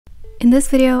In this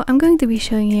video, I'm going to be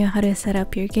showing you how to set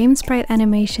up your game sprite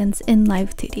animations in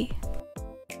Live2D.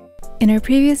 In our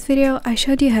previous video, I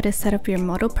showed you how to set up your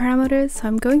model parameters, so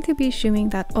I'm going to be assuming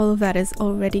that all of that is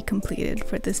already completed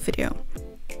for this video.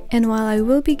 And while I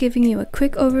will be giving you a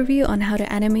quick overview on how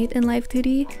to animate in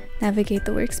Live2D, navigate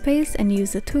the workspace, and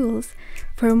use the tools,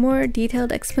 for a more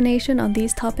detailed explanation on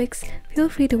these topics, feel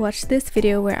free to watch this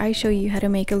video where I show you how to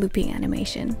make a looping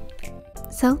animation.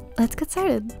 So let's get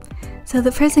started. So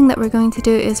the first thing that we're going to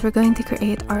do is we're going to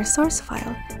create our source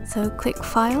file. So click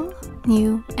File,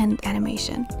 New, and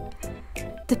Animation.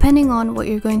 Depending on what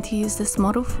you're going to use this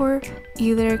model for,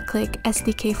 either click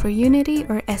SDK for Unity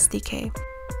or SDK.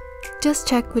 Just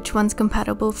check which one's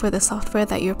compatible for the software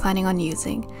that you're planning on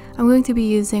using. I'm going to be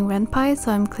using RenPy,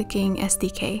 so I'm clicking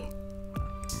SDK.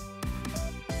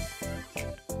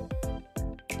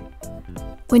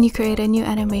 When you create a new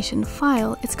animation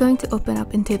file, it's going to open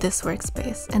up into this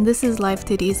workspace, and this is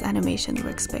Live2D's animation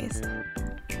workspace.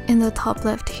 In the top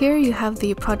left here, you have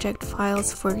the project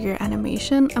files for your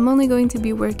animation. I'm only going to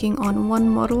be working on one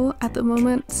model at the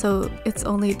moment, so it's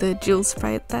only the jewel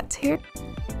sprite that's here.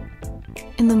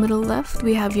 In the middle left,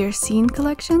 we have your scene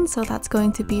collection, so that's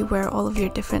going to be where all of your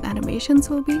different animations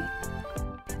will be.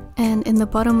 And in the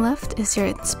bottom left is your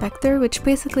inspector, which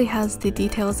basically has the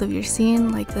details of your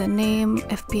scene, like the name,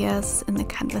 FPS, and the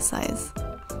canvas size.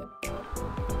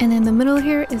 And in the middle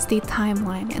here is the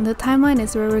timeline, and the timeline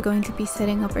is where we're going to be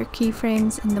setting up our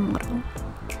keyframes in the model.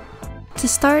 To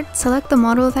start, select the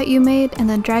model that you made and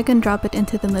then drag and drop it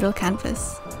into the middle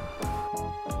canvas.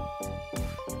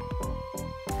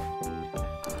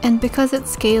 And because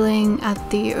it's scaling at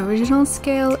the original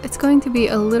scale, it's going to be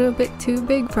a little bit too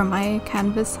big for my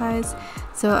canvas size,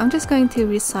 so I'm just going to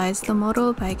resize the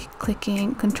model by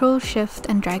clicking Ctrl Shift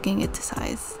and dragging it to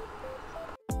size.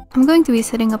 I'm going to be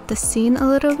setting up the scene a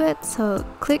little bit, so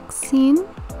click Scene.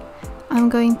 I'm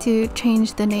going to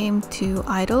change the name to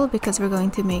Idle because we're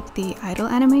going to make the idle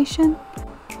animation.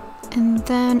 And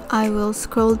then I will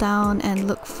scroll down and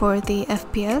look for the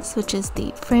FPS, which is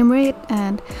the frame rate,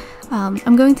 and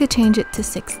I'm going to change it to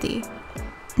 60.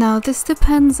 Now this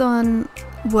depends on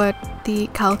what the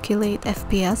calculate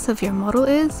FPS of your model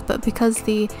is, but because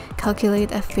the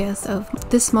calculate FPS of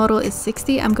this model is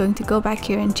 60, I'm going to go back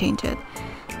here and change it.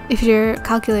 If your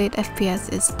calculate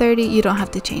FPS is 30, you don't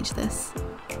have to change this.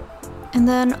 And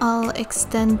then I'll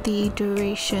extend the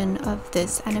duration of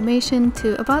this animation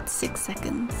to about 6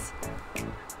 seconds.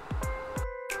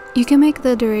 You can make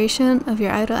the duration of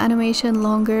your idle animation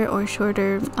longer or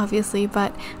shorter, obviously,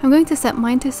 but I'm going to set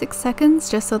mine to 6 seconds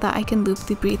just so that I can loop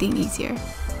the breathing easier.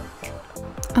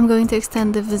 I'm going to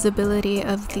extend the visibility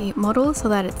of the model so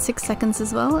that it's 6 seconds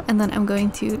as well, and then I'm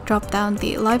going to drop down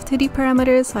the Live2D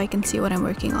parameters so I can see what I'm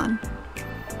working on.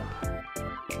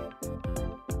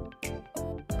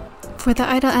 For the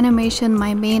idle animation,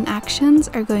 my main actions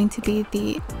are going to be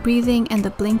the breathing and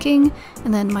the blinking,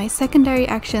 and then my secondary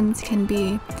actions can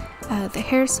be the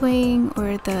hair swaying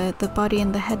or the body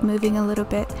and the head moving a little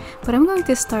bit, but I'm going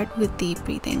to start with the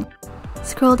breathing.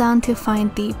 Scroll down to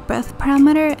find the breath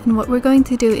parameter, and what we're going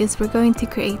to do is we're going to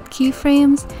create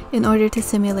keyframes in order to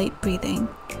simulate breathing.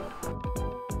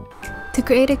 To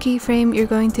create a keyframe, you're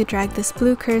going to drag this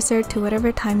blue cursor to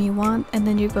whatever time you want, and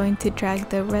then you're going to drag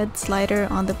the red slider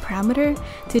on the parameter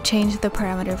to change the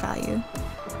parameter value.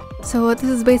 So what this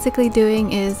is basically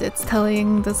doing is it's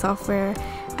telling the software,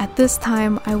 at this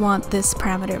time I want this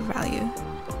parameter value.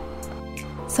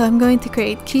 So I'm going to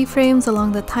create keyframes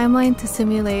along the timeline to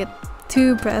simulate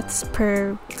 2 breaths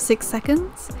per 6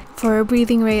 seconds for a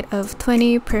breathing rate of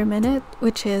 20 per minute,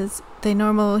 which is the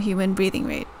normal human breathing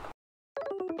rate.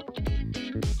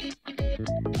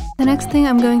 The next thing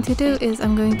I'm going to do is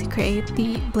I'm going to create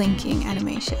the blinking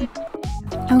animation.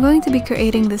 I'm going to be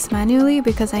creating this manually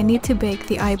because I need to bake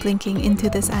the eye blinking into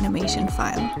this animation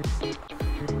file.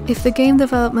 If the game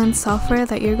development software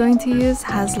that you're going to use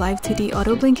has Live2D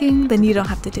auto blinking, then you don't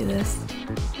have to do this.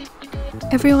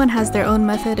 Everyone has their own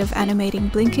method of animating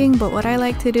blinking, but what I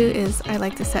like to do is I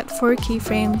like to set 4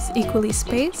 keyframes equally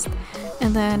spaced,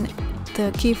 and then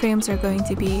the keyframes are going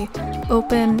to be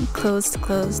open, closed,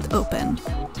 closed, open.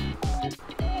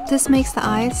 This makes the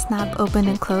eyes snap open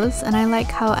and close, and I like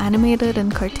how animated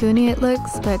and cartoony it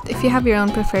looks, but if you have your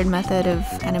own preferred method of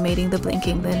animating the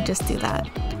blinking, then just do that.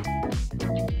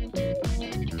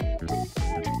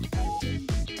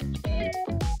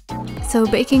 So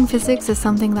baking physics is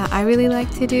something that I really like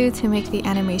to do to make the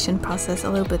animation process a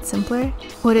little bit simpler.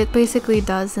 What it basically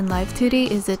does in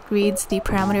Live2D is it reads the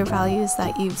parameter values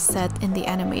that you've set in the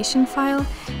animation file,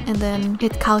 and then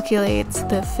it calculates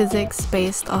the physics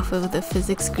based off of the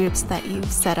physics groups that you've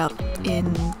set up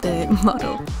in the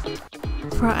model.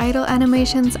 For idle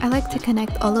animations, I like to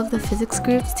connect all of the physics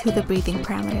groups to the breathing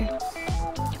parameter.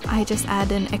 I just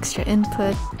add an extra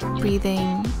input,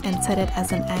 breathing, and set it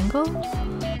as an angle.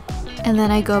 And then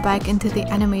I go back into the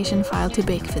animation file to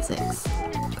bake physics.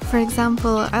 For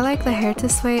example, I like the hair to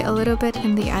sway a little bit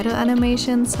in the idle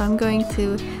animation, so I'm going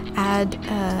to add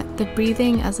the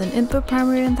breathing as an input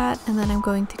parameter in that, and then I'm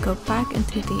going to go back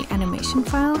into the animation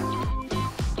file,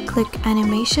 click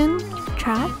animation,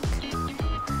 track,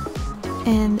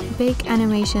 and bake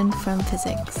animation from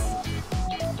physics.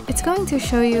 It's going to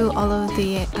show you all of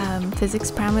the physics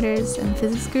parameters and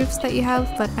physics groups that you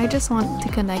have, but I just want to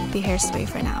connect the hair sway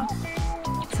for now.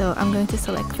 So I'm going to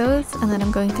select those, and then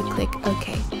I'm going to click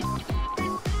OK.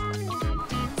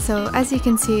 So as you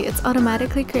can see, it's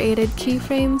automatically created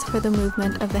keyframes for the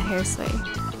movement of the hair sway.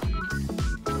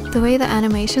 The way the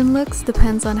animation looks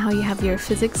depends on how you have your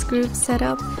physics group set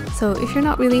up, so if you're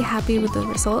not really happy with the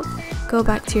result, go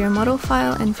back to your model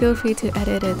file and feel free to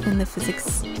edit it in the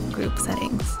physics group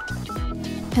settings.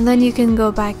 And then you can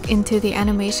go back into the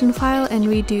animation file and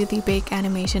redo the bake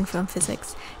animation from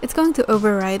physics. It's going to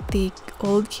override the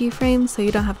old keyframes, so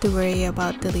you don't have to worry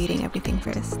about deleting everything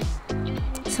first.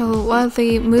 So while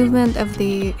the movement of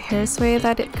the hair sway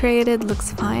that it created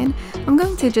looks fine, I'm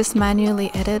going to just manually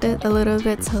edit it a little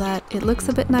bit so that it looks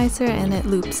a bit nicer and it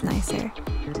loops nicer.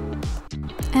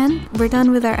 And we're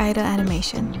done with our idle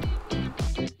animation.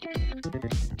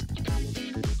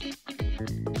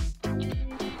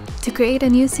 To create a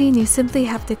new scene, you simply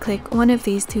have to click one of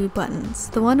these two buttons.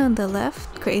 The one on the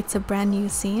left creates a brand new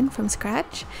scene from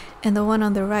scratch, and the one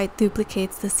on the right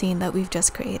duplicates the scene that we've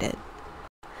just created.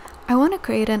 I want to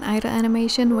create an idle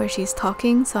animation where she's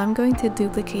talking, so I'm going to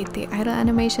duplicate the idle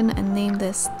animation and name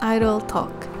this idle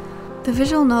talk. The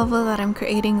visual novel that I'm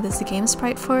creating this game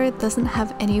sprite for doesn't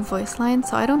have any voice lines,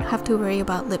 so I don't have to worry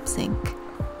about lip sync.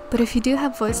 But if you do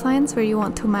have voice lines where you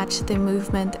want to match the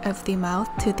movement of the mouth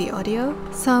to the audio,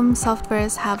 some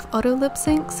softwares have auto lip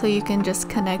sync, so you can just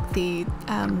connect the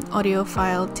audio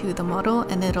file to the model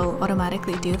and it'll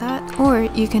automatically do that. Or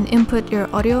you can input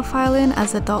your audio file in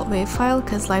as a .wav file,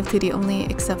 because Live2D only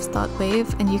accepts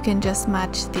 .wav, and you can just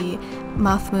match the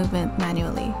mouth movement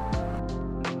manually.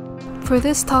 For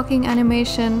this talking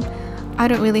animation, I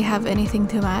don't really have anything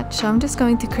to match, so I'm just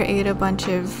going to create a bunch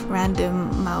of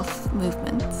random mouth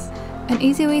movements. An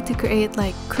easy way to create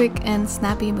like quick and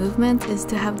snappy movements is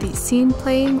to have the scene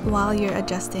playing while you're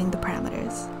adjusting the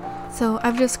parameters. So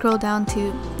I've just scrolled down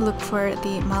to look for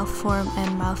the mouth form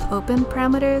and mouth open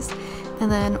parameters, and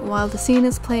then while the scene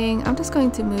is playing, I'm just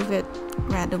going to move it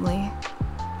randomly.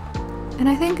 And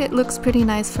I think it looks pretty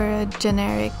nice for a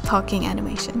generic talking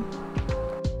animation.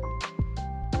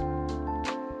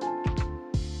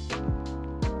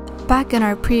 Back in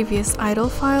our previous idle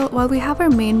file, while we have our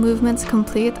main movements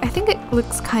complete, I think it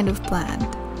looks kind of bland.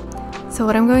 So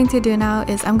what I'm going to do now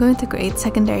is I'm going to create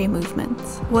secondary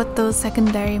movements. What those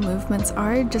secondary movements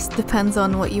are just depends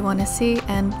on what you want to see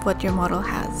and what your model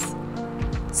has.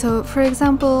 So for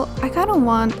example, I kind of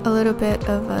want a little bit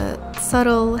of a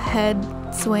subtle head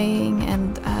swaying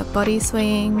and body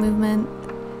swaying movement.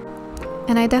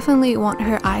 And I definitely want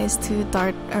her eyes to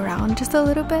dart around just a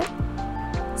little bit.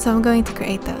 So I'm going to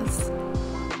create those.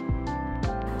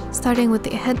 Starting with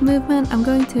the head movement, I'm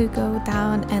going to go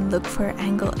down and look for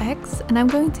angle X, and I'm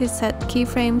going to set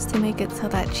keyframes to make it so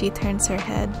that she turns her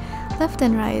head left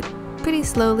and right pretty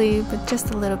slowly, but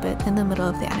just a little bit in the middle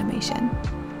of the animation.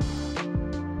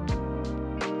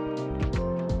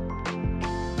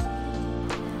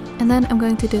 And then I'm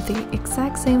going to do the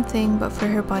exact same thing but for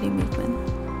her body movement.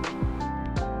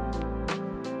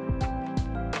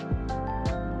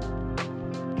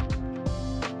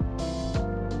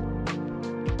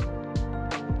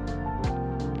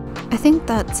 I think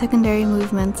that secondary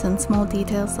movements and small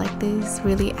details like these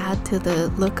really add to the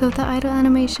look of the idle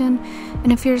animation,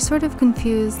 and if you're sort of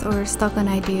confused or stuck on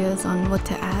ideas on what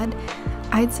to add,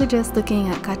 I'd suggest looking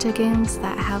at gacha games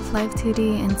that have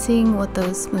Live2D and seeing what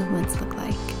those movements look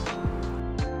like.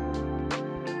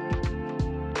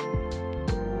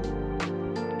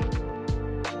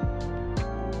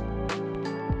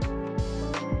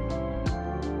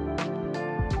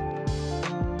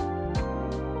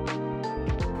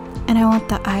 And I want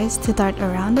the eyes to dart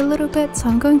around a little bit, so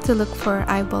I'm going to look for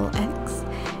eyeball X,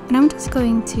 and I'm just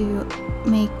going to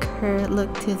make her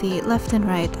look to the left and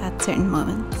right at certain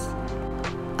moments.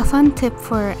 A fun tip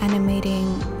for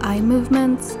animating eye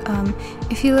movements,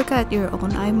 if you look at your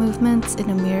own eye movements in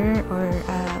a mirror or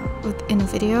in a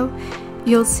video,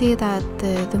 you'll see that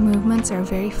the movements are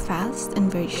very fast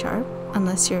and very sharp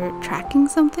unless you're tracking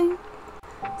something.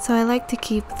 So I like to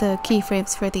keep the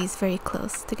keyframes for these very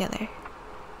close together.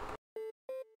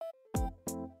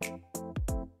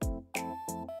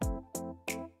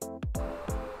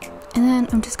 And then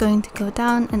I'm just going to go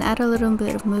down and add a little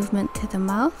bit of movement to the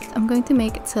mouth. I'm going to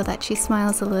make it so that she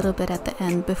smiles a little bit at the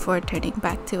end before turning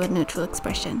back to a neutral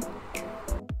expression.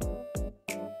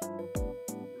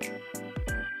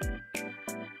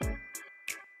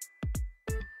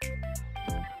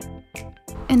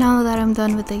 And now that I'm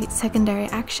done with the secondary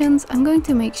actions, I'm going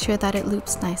to make sure that it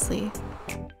loops nicely.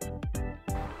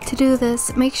 To do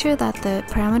this, make sure that the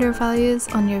parameter values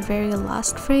on your very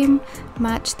last frame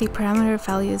match the parameter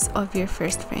values of your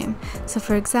first frame. So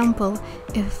for example,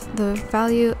 if the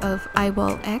value of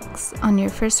eyeball X on your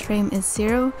first frame is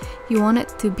 0, you want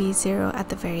it to be 0 at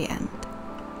the very end.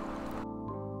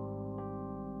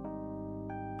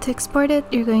 To export it,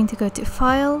 you're going to go to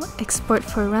File, Export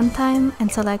for Runtime, and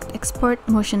select Export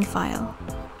Motion File.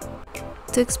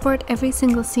 To export every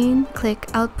single scene, click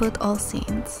Output All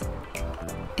Scenes.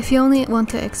 If you only want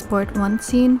to export one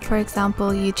scene, for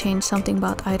example, you change something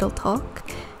about idle talk,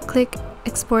 click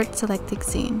Export Selected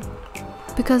Scene.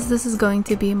 Because this is going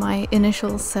to be my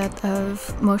initial set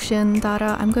of motion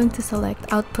data, I'm going to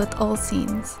select Output All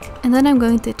Scenes. And then I'm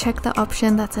going to check the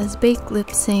option that says Bake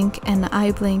Lip Sync and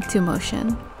Eye Blink to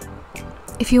Motion.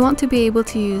 If you want to be able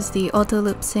to use the auto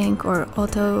lip sync or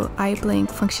auto eye blink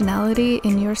functionality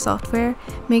in your software,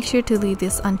 make sure to leave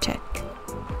this unchecked.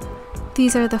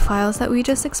 These are the files that we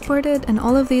just exported, and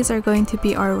all of these are going to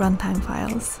be our runtime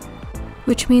files,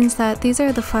 which means that these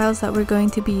are the files that we're going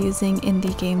to be using in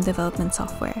the game development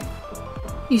software.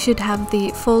 You should have the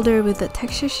folder with the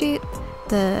texture sheet,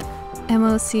 the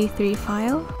MOC3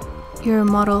 file, your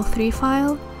Model 3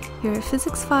 file, your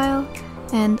physics file,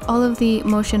 and all of the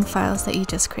motion files that you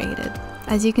just created.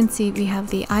 As you can see, we have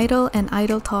the idle and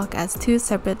idle talk as two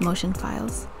separate motion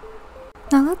files.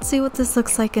 Now let's see what this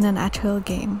looks like in an actual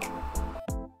game.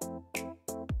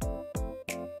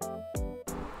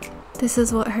 This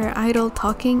is what her idle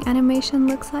talking animation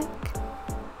looks like.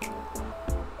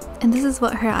 And this is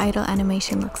what her idle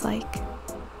animation looks like.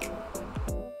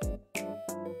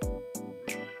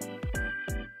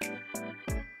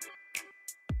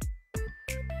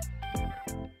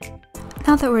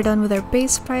 Now that we're done with our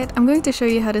base sprite, I'm going to show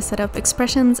you how to set up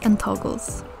expressions and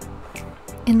toggles.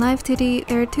 In Live2D,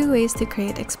 there are two ways to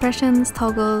create expressions,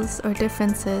 toggles, or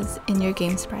differences in your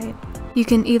game sprite. You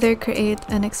can either create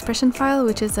an expression file,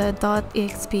 which is a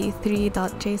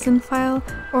 .exp3.json file,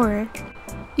 or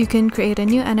you can create a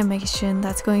new animation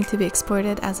that's going to be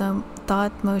exported as a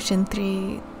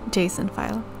 .motion3 JSON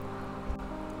file.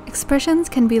 Expressions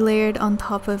can be layered on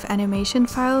top of animation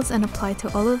files and apply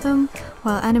to all of them,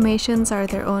 while animations are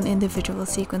their own individual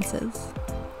sequences.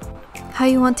 How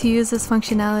you want to use this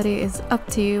functionality is up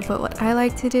to you, but what I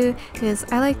like to do is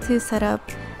I like to set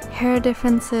up hair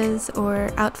differences or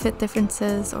outfit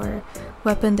differences or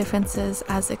weapon differences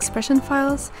as expression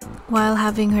files, while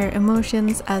having her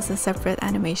emotions as a separate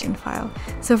animation file.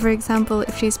 So for example,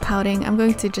 if she's pouting, I'm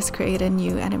going to just create a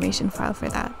new animation file for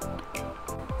that.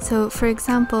 So for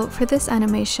example, for this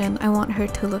animation, I want her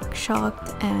to look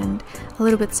shocked and a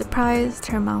little bit surprised.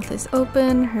 Her mouth is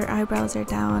open, her eyebrows are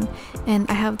down, and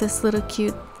I have this little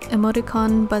cute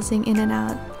emoticon buzzing in and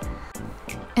out.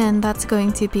 And that's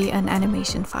going to be an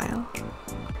animation file.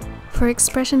 For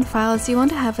expression files, you want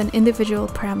to have an individual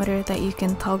parameter that you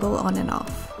can toggle on and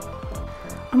off.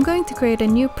 I'm going to create a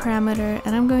new parameter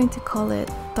and I'm going to call it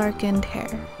darkened hair.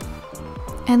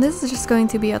 And this is just going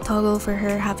to be a toggle for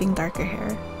her having darker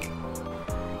hair.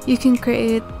 You can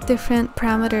create different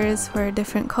parameters for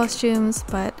different costumes,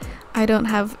 but I don't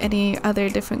have any other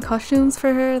different costumes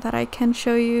for her that I can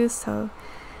show you, so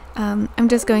I'm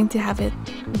just going to have it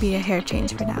be a hair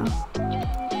change for now.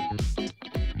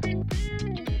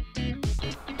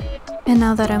 And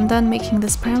now that I'm done making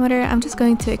this parameter, I'm just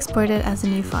going to export it as a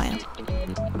new file.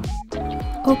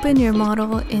 Open your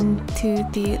model into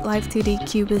the Live2D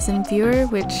Cubism viewer,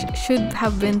 which should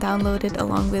have been downloaded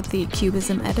along with the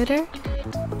Cubism editor.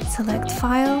 Select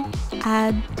File,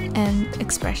 Add, and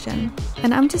Expression.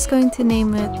 And I'm just going to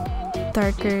name it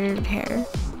Darker Hair.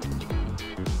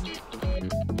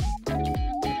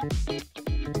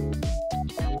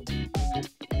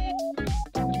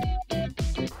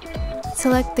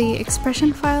 Select the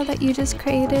expression file that you just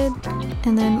created,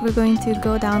 and then we're going to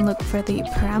go down, look for the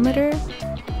parameter,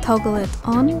 toggle it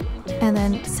on, and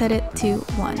then set it to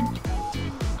 1.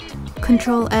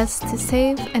 Control S to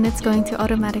save, and it's going to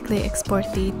automatically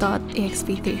export the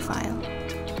 .exp3 file.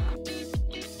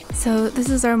 So this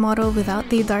is our model without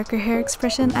the darker hair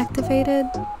expression activated,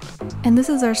 and this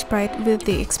is our sprite with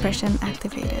the expression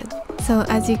activated. So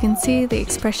as you can see, the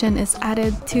expression is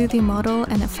added to the model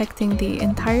and affecting the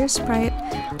entire sprite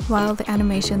while the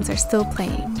animations are still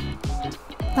playing.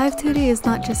 Live2D is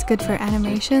not just good for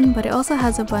animation, but it also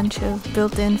has a bunch of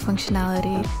built-in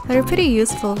functionality that are pretty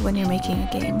useful when you're making a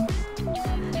game.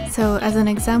 So as an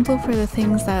example for the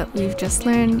things that we've just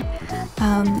learned,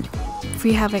 if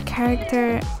we have a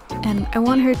character and I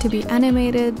want her to be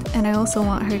animated and I also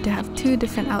want her to have two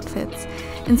different outfits,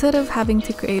 instead of having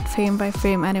to create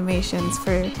frame-by-frame animations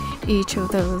for each of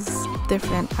those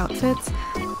different outfits,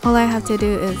 all I have to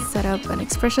do is set up an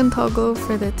expression toggle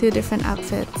for the two different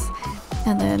outfits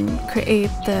and then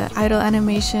create the idle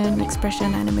animation,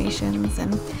 expression animations,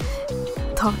 and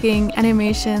talking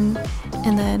animation,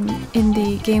 and then in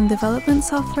the game development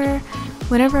software,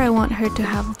 whenever I want her to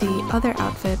have the other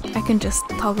outfit, I can just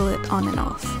toggle it on and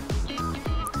off.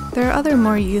 There are other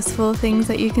more useful things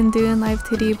that you can do in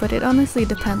Live2D, but it honestly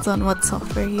depends on what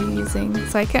software you're using,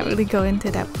 so I can't really go into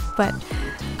depth, but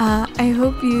I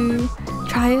hope you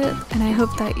try it, and I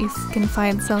hope that you can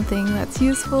find something that's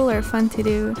useful or fun to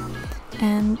do,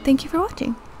 and thank you for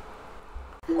watching!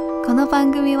 この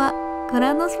番組はご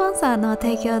覧のスポンサーの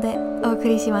提供でお送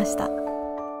りしました。